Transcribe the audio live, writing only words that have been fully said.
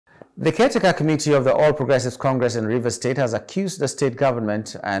The caretaker committee of the All Progressives Congress in Rivers State has accused the state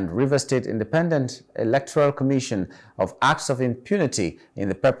government and Rivers State Independent Electoral Commission of acts of impunity in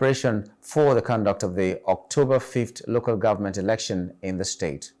the preparation for the conduct of the October 5th local government election in the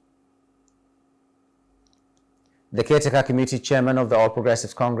state. The caretaker committee chairman of the All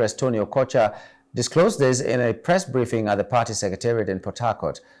Progressives Congress, Tony Okocha, disclosed this in a press briefing at the party secretariat in Port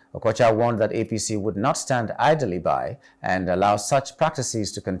Harcourt. Okocha warned that APC would not stand idly by and allow such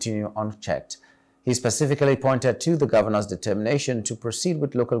practices to continue unchecked. He specifically pointed to the governor's determination to proceed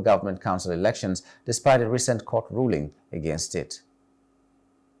with local government council elections despite a recent court ruling against it.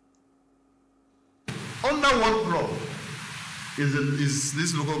 Under what law is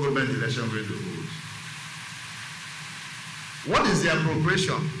this local government election going to hold? What is the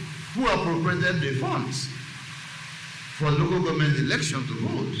appropriation? Who appropriated the funds for local government election to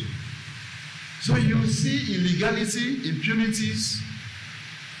hold? So you see illegality, impunities,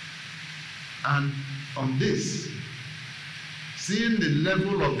 and on this, seeing the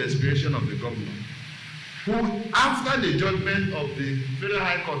level of desperation of the governor, who after the judgment of the Federal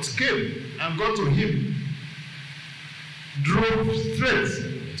High Court came and got to him, drove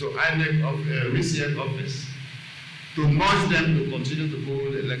straight to Rsiec office to nudge them to continue to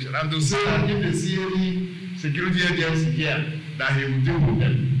hold the election and to say that if they see any security agency here, that he will deal with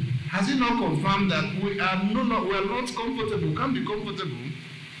them. Has he not confirmed that we are not comfortable, can't be comfortable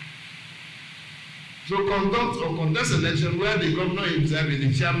to conduct or contest election where the governor himself is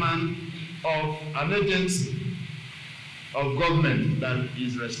the chairman of an agency of government that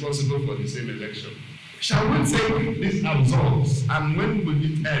is responsible for the same election? Shall we take this absurd and when will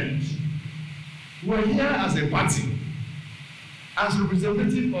it end? We're here as a party, as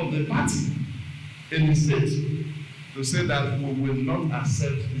representative of the party in the state, to say that we will not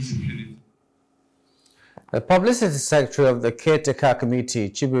accept this impunity. The Publicity Secretary of the Caretaker Committee,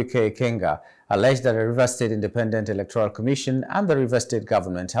 Chibuike Ikenga, alleged that the Rivers State Independent Electoral Commission and the Rivers State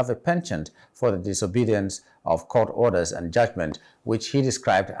government have a penchant for the disobedience of court orders and judgment, which he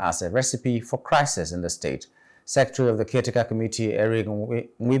described as a recipe for crisis in the state. Secretary of the Caretaker Committee, Eric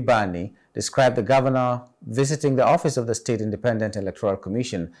Mwibani, described the governor visiting the office of the State Independent Electoral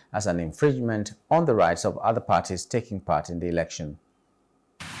Commission as an infringement on the rights of other parties taking part in the election.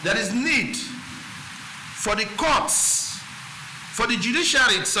 There is need for the courts, for the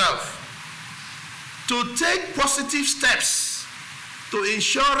judiciary itself, to take positive steps to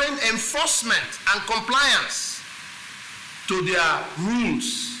ensuring enforcement and compliance to their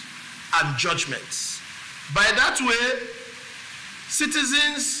rules and judgments. By that way,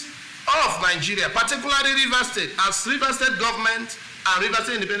 citizens of Nigeria, particularly Rivers State, as Rivers State government and Rivers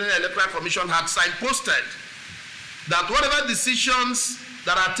State Independent Electoral Commission had signposted that whatever decisions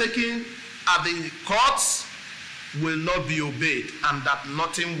that are taken at the courts will not be obeyed and that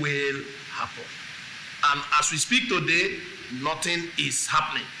nothing will happen. And as we speak today, nothing is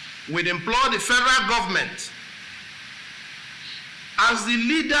happening. We implore the federal government, as the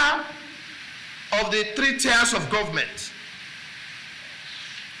leader of the three tiers of government,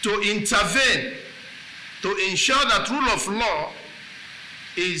 to intervene to ensure that rule of law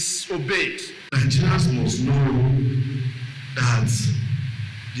is obeyed. Nigerians must know that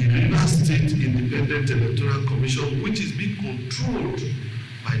the Rivers State Independent Electoral Commission, which is being controlled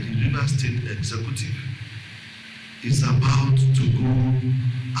by the Rivers State Executive, is about to go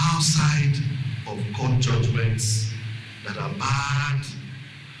outside of court judgments that are bad,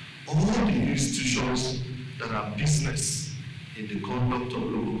 all the institutions that are business in the conduct of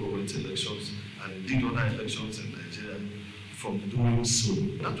local government elections and indeed other elections in Nigeria from doing so.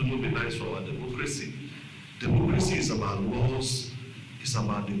 That will not be nice for our democracy. Democracy is about laws, it's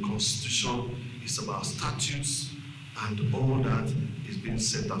about the constitution, it's about statutes, and all that is being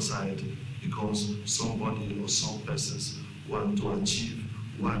set aside because somebody or some persons want to achieve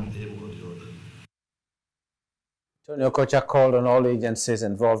one aim or the other. Tony Okocha called on all agencies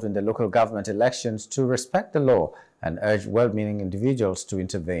involved in the local government elections to respect the law and urged well-meaning individuals to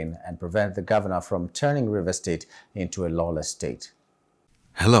intervene and prevent the governor from turning Rivers State into a lawless state.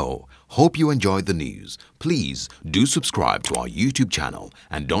 Hello, hope you enjoyed the news. Please do subscribe to our YouTube channel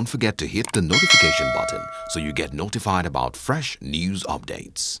and don't forget to hit the notification button so you get notified about fresh news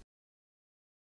updates.